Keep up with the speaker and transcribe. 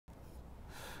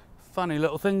Funny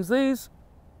little things, these.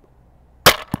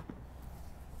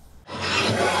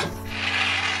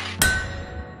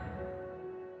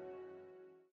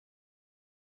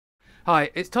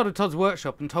 Hi, it's Todd of Todd's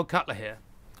Workshop and Todd Cutler here,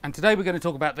 and today we're going to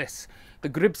talk about this, the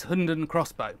Gribshunden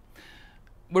crossbow.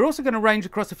 We're also going to range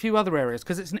across a few other areas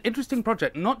because it's an interesting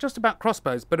project, not just about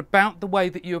crossbows, but about the way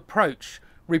that you approach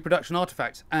reproduction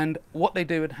artifacts and what they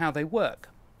do and how they work.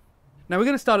 Now we're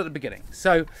going to start at the beginning.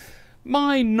 So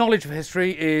my knowledge of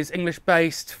history is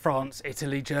English-based, France,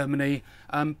 Italy, Germany,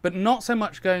 but not so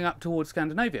much going up towards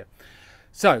Scandinavia.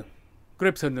 So,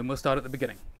 Gribshunden, we'll start at the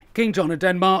beginning. King John of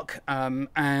Denmark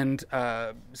and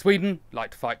Sweden like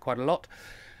to fight quite a lot,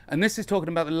 and this is talking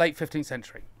about the late 15th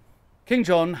century. King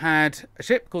John had a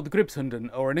ship called the Gribshunden,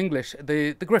 or in English,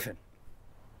 the Griffin.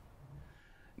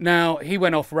 Now, he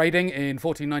went off raiding in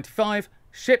 1495,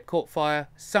 ship caught fire,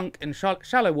 sunk in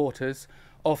shallow waters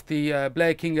off the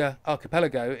Blerkinge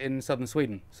archipelago in southern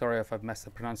Sweden. Sorry if I've messed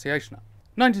the pronunciation up.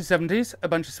 1970s, a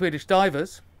bunch of Swedish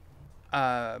divers,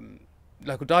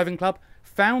 local diving club,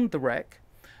 found the wreck.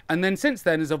 And then since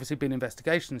then there's obviously been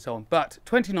investigation and so on. But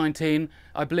 2019,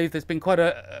 I believe there's been quite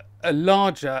a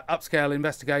larger upscale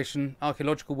investigation,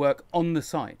 archaeological work on the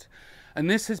site. And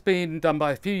this has been done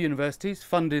by a few universities,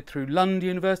 funded through Lund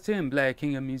University and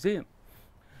Blerkinge Museum.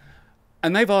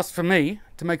 And they've asked for me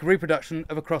to make a reproduction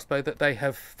of a crossbow that they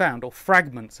have found, or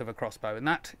fragments of a crossbow. And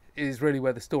that is really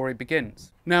where the story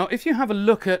begins. Now, if you have a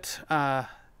look at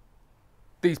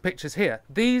these pictures here,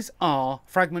 these are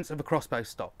fragments of a crossbow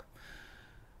stock.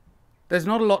 There's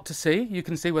not a lot to see. You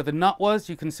can see where the nut was,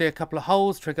 you can see a couple of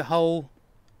holes, trigger hole,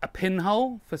 a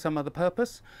pinhole for some other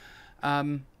purpose.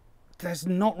 There's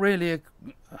not really a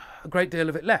great deal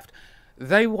of it left.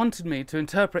 They wanted me to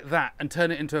interpret that and turn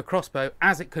it into a crossbow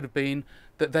as it could have been,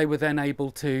 that they were then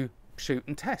able to shoot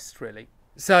and test, really.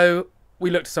 So we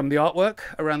looked at some of the artwork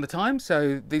around the time.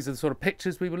 So these are the sort of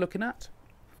pictures we were looking at.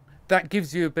 That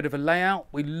gives you a bit of a layout.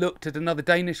 We looked at another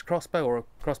Danish crossbow, or a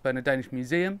crossbow in a Danish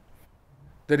museum.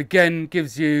 That again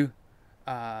gives you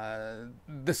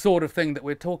the sort of thing that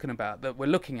we're talking about, that we're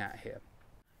looking at here.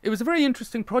 It was a very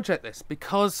interesting project, this,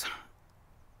 because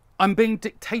I'm being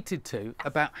dictated to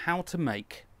about how to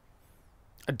make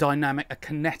a dynamic, a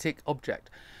kinetic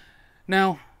object.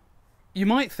 Now, you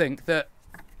might think that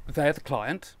they're the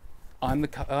client, I'm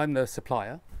the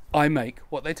supplier, I make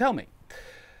what they tell me.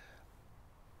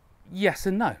 Yes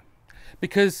and no.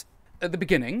 Because at the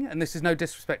beginning, and this is no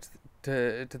disrespect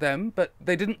to them, but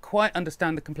they didn't quite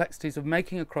understand the complexities of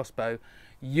making a crossbow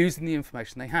using the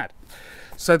information they had.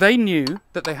 So they knew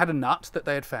that they had a nut that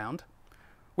they had found,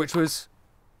 which was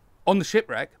on the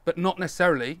shipwreck, but not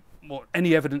necessarily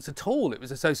any evidence at all it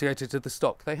was associated to the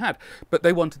stock they had. But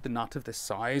they wanted the nut of this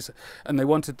size, and they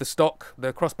wanted the stock,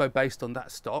 the crossbow based on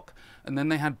that stock, and then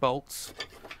they had bolts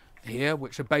here,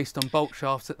 which are based on bolt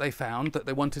shafts that they found that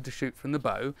they wanted to shoot from the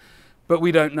bow. But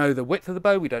we don't know the width of the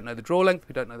bow, we don't know the draw length,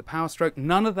 we don't know the power stroke.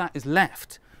 None of that is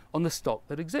left on the stock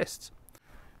that exists.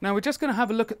 Now we're just going to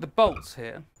have a look at the bolts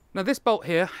here. Now this bolt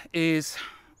here is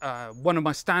one of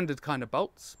my standard kind of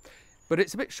bolts, but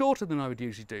it's a bit shorter than I would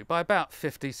usually do, by about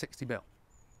 50-60 mil,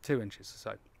 2 inches or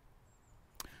so.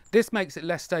 This makes it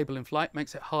less stable in flight,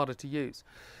 makes it harder to use,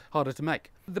 harder to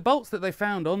make. The bolts that they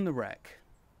found on the wreck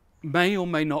may or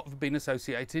may not have been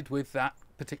associated with that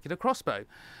particular crossbow.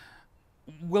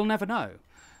 We'll never know.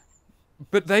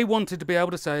 But they wanted to be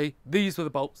able to say, these were the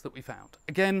bolts that we found.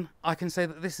 Again, I can say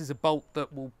that this is a bolt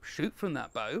that will shoot from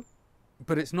that bow,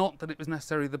 but it's not that it was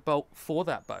necessarily the bolt for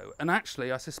that bow. And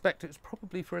actually, I suspect it was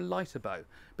probably for a lighter bow,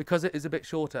 because it is a bit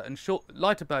shorter, and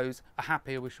lighter bows are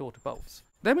happier with shorter bolts.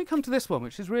 Then we come to this one,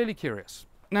 which is really curious.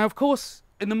 Now, of course,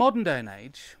 in the modern day and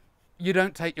age, you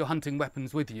don't take your hunting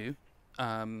weapons with you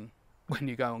when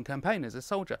you go on campaign as a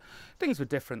soldier. Things were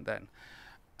different then.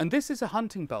 And this is a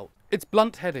hunting bolt. It's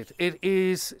blunt-headed. It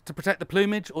is to protect the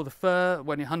plumage or the fur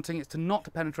when you're hunting. It's not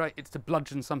to penetrate, it's to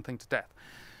bludgeon something to death.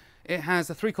 It has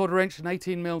a 3/4 inch and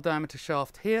 18 mil diameter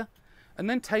shaft here, and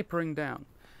then tapering down.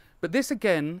 But this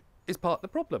again is part of the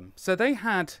problem. So they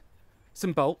had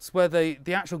some bolts where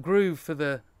the actual groove for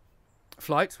the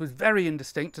flights was very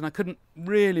indistinct, and I couldn't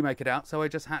really make it out, so I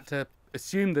just had to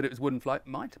assume that it was wooden flight. It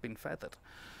might have been feathered.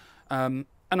 And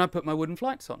I put my wooden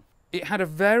flights on. It had a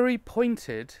very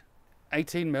pointed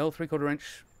 18 mil 3/4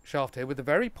 inch shaft here with a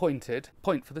very pointed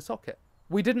point for the socket.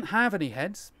 We didn't have any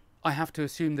heads. I have to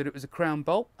assume that it was a crown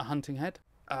bolt, a hunting head,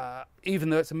 even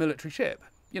though it's a military ship.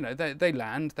 You know, they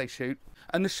land, they shoot.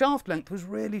 And the shaft length was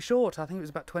really short. I think it was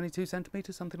about 22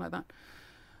 centimetres, something like that.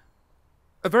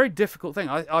 A very difficult thing.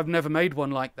 I've never made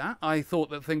one like that. I thought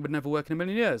that thing would never work in a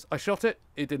million years. I shot it,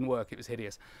 it didn't work, it was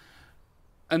hideous.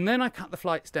 And then I cut the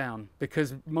flights down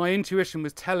because my intuition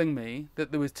was telling me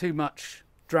that there was too much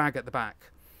drag at the back.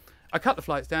 I cut the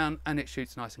flights down and it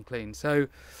shoots nice and clean. So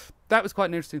that was quite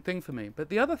an interesting thing for me. But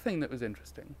the other thing that was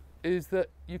interesting is that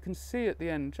you can see at the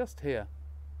end just here,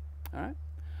 all right,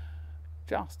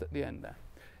 just at the end there,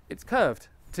 it's curved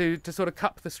to sort of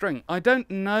cup the string. I don't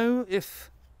know if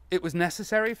it was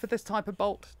necessary for this type of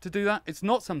bolt to do that. It's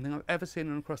not something I've ever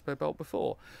seen on a crossbow bolt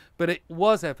before, but it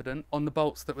was evident on the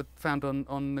bolts that were found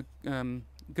on the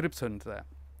Gribshunden there.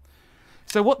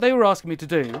 So what they were asking me to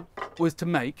do was to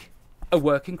make a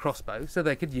working crossbow so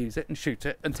they could use it and shoot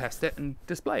it and test it and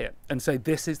display it and say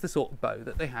this is the sort of bow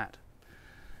that they had.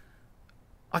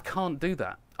 I can't do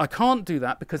that. I can't do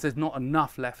that because there's not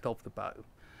enough left of the bow.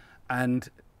 And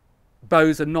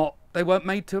bows are not, they weren't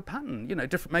made to a pattern. You know,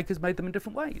 different makers made them in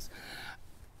different ways.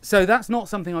 So that's not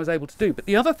something I was able to do. But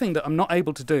the other thing that I'm not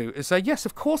able to do is say, yes,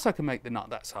 of course I can make the nut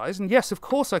that size. And yes, of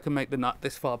course I can make the nut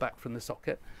this far back from the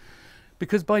socket.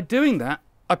 Because by doing that,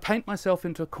 I paint myself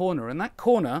into a corner. And that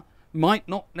corner might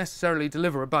not necessarily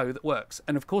deliver a bow that works.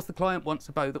 And of course the client wants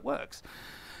a bow that works.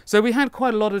 So we had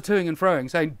quite a lot of toing and froing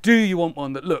saying, do you want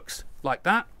one that looks like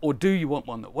that? Or do you want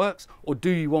one that works? Or do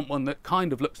you want one that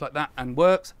kind of looks like that and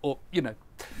works? Or, you know,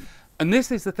 and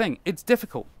this is the thing, it's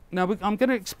difficult. Now I'm going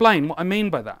to explain what I mean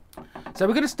by that. So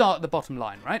we're going to start at the bottom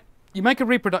line, right? You make a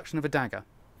reproduction of a dagger.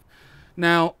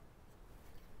 Now,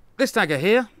 this dagger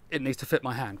here, it needs to fit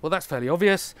my hand. Well, that's fairly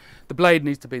obvious. The blade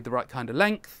needs to be the right kind of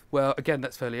length. Well, again,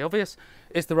 that's fairly obvious.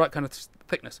 It's the right kind of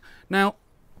thickness. Now,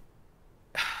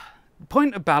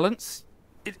 point of balance,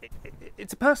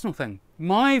 it's a personal thing.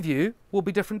 My view will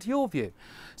be different to your view.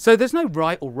 So there's no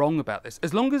right or wrong about this.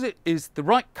 As long as it is the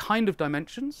right kind of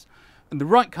dimensions and the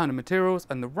right kind of materials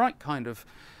and the right kind of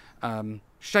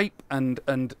shape and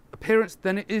appearance,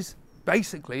 then it is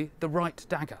basically the right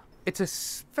dagger. It's a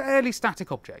fairly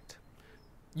static object.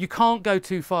 You can't go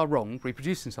too far wrong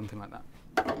reproducing something like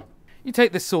that. You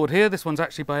take this sword here, this one's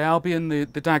actually by Albion, the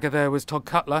dagger there was Todd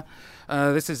Cutler.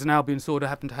 This is an Albion sword I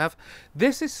happen to have.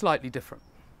 This is slightly different.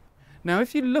 Now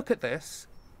if you look at this,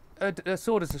 a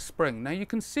sword is a spring. Now you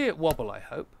can see it wobble, I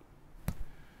hope.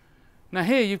 Now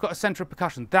here you've got a centre of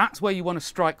percussion. That's where you want to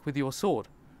strike with your sword.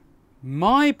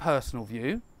 My personal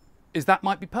view is that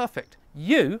might be perfect.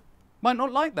 You might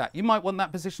not like that. You might want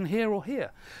that position here or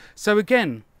here. So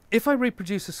again, if I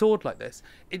reproduce a sword like this,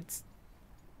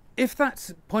 if that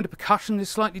point of percussion is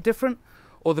slightly different,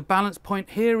 or the balance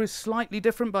point here is slightly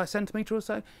different by a centimetre or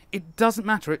so, it doesn't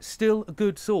matter. It's still a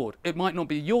good sword. It might not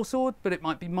be your sword, but it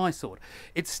might be my sword.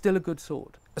 It's still a good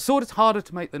sword. A sword is harder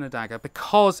to make than a dagger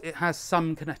because it has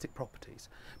some kinetic properties,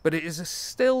 but it is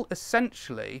still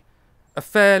essentially a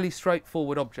fairly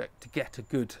straightforward object to get a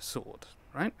good sword,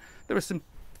 right? There are some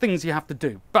things you have to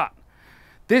do, but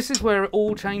this is where it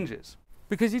all changes.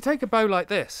 Because you take a bow like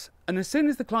this, and as soon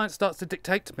as the client starts to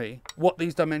dictate to me what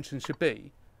these dimensions should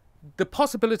be, the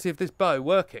possibility of this bow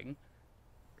working,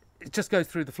 it just goes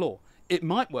through the floor. It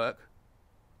might work,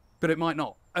 but it might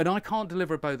not. And I can't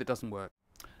deliver a bow that doesn't work.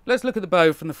 Let's look at the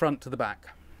bow from the front to the back.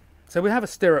 So we have a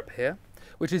stirrup here,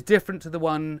 which is different to the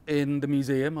one in the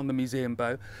museum, on the museum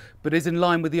bow, but is in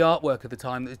line with the artwork of the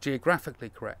time that is geographically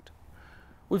correct.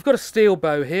 We've got a steel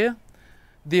bow here.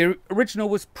 The original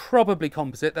was probably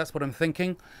composite, that's what I'm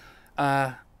thinking.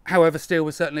 However, steel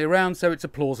was certainly around, so it's a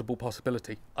plausible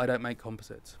possibility. I don't make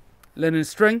composites. Linen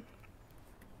string,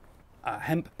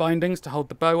 hemp bindings to hold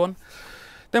the bow on.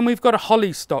 Then we've got a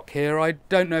holly stock here. I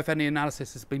don't know if any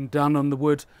analysis has been done on the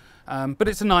wood, but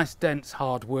it's a nice, dense,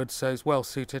 hard wood, so it's well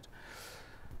suited.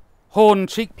 Horn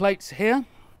cheek plates here.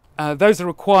 Those are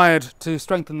required to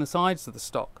strengthen the sides of the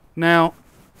stock. Now,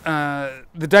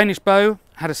 the Danish bow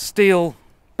had a steel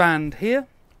band here,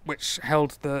 which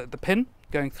held the pin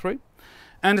going through,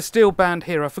 and a steel band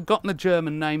here. I've forgotten the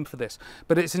German name for this,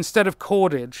 but it's instead of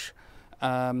cordage,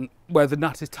 where the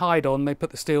nut is tied on, they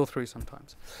put the steel through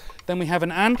sometimes. Then we have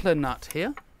an antler nut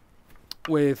here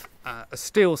with a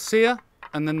steel sear,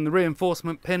 and then the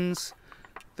reinforcement pins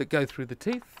that go through the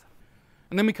teeth.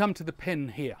 And then we come to the pin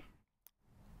here.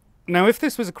 Now, if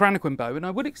this was a Craniquin bow, and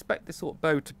I would expect this sort of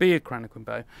bow to be a Craniquin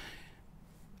bow,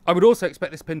 I would also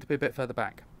expect this pin to be a bit further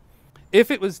back. If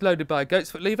it was loaded by a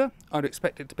goat's foot lever, I'd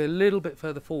expect it to be a little bit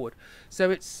further forward. So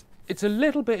it's a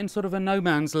little bit in sort of a no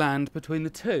man's land between the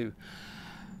two.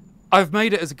 I've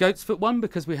made it as a goat's foot one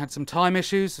because we had some time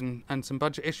issues and some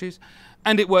budget issues,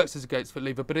 and it works as a goat's foot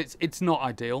lever, but it's not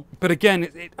ideal. But again,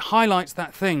 it highlights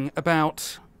that thing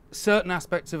about certain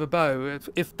aspects of a bow.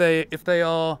 If they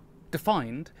are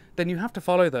defined, then you have to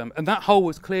follow them. And that hole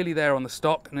was clearly there on the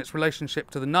stock, and its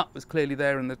relationship to the nut was clearly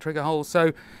there in the trigger hole.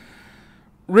 So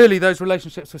really, those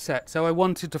relationships were set. So I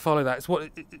wanted to follow that.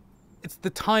 it's the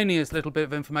tiniest little bit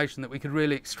of information that we could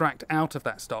really extract out of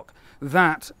that stock.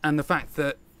 That, and the fact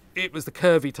that it was the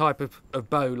curvy type of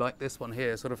bow like this one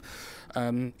here, sort of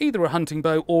either a hunting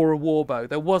bow or a war bow.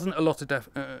 There wasn't a lot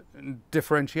of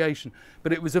differentiation,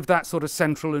 but it was of that sort of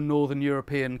Central and Northern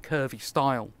European curvy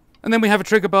style. And then we have a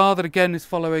trigger bar that again is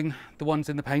following the ones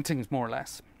in the paintings more or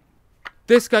less.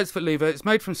 This goat's foot lever, it's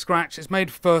made from scratch, it's made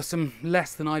for some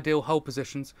less than ideal hole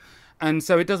positions, and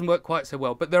so it doesn't work quite so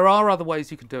well, but there are other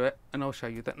ways you can do it, and I'll show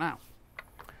you that now.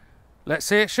 Let's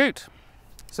see it shoot.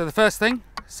 So the first thing,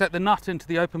 set the nut into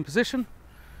the open position,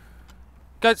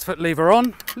 goat's foot lever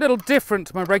on, a little different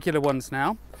to my regular ones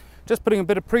now, just putting a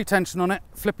bit of pre-tension on it,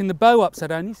 flipping the bow upside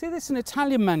down. You see this in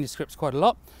Italian manuscripts quite a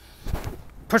lot.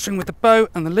 Pushing with the bow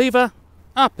and the lever,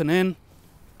 up and in,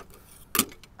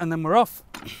 and then we're off.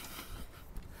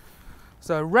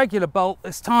 So regular bolt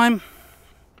this time,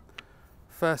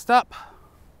 first up.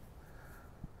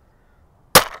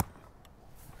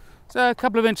 So a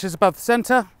couple of inches above the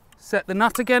centre, set the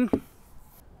nut again.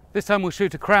 This time we'll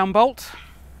shoot a crown bolt.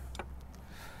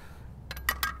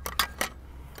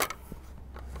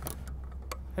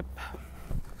 Yep.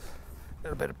 A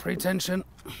little bit of pre-tension,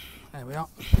 there we are.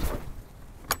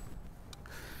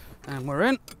 And we're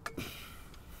in.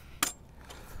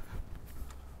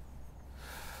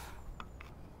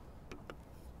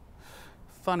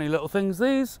 Funny little things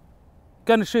these.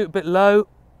 Going to shoot a bit low.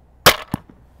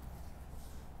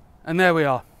 And there we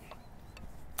are.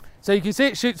 So you can see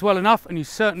it shoots well enough, and you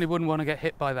certainly wouldn't want to get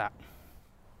hit by that.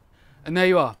 And there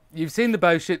you are. You've seen the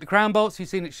bow shoot the crown bolts, you've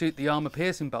seen it shoot the armour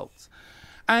piercing bolts.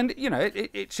 And you know,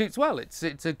 it shoots well. It's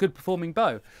a good performing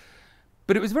bow.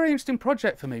 But it was a very interesting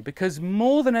project for me, because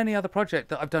more than any other project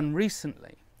that I've done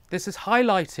recently, this has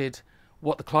highlighted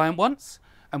what the client wants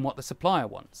and what the supplier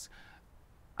wants.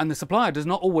 And the supplier does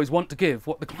not always want to give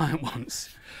what the client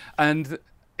wants. And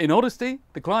in honesty,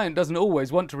 the client doesn't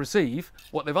always want to receive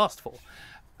what they've asked for.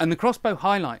 And the crossbow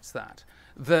highlights that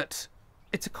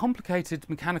it's a complicated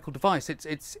mechanical device.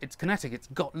 It's kinetic, it's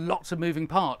got lots of moving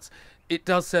parts. It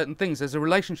does certain things. There's a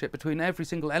relationship between every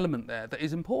single element there that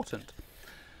is important.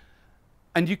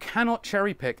 And you cannot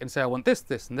cherry pick and say, I want this,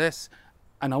 this, and this,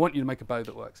 and I want you to make a bow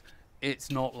that works. It's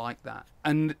not like that.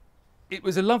 And it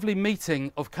was a lovely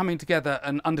meeting of coming together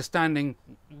and understanding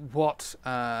what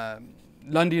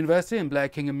Lund University and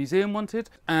Blerkinge Museum wanted,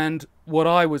 and what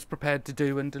I was prepared to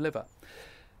do and deliver.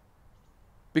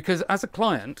 Because as a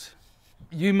client,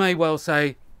 you may well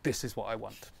say, this is what I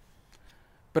want.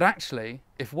 But actually,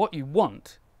 if what you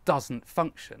want doesn't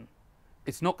function,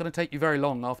 it's not going to take you very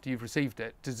long after you've received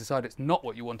it to decide it's not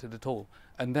what you wanted at all,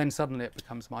 and then suddenly it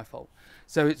becomes my fault.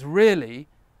 So it's really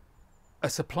a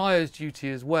supplier's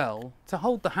duty as well to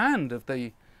hold the hand of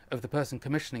the person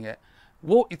commissioning it,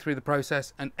 walk you through the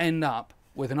process, and end up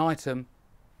with an item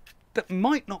that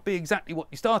might not be exactly what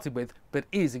you started with, but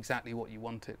is exactly what you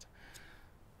wanted.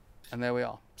 And there we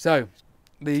are. So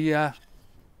the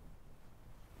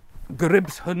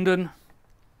Gribshunden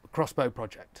crossbow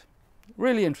project.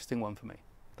 Really interesting one for me.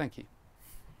 Thank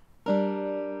you.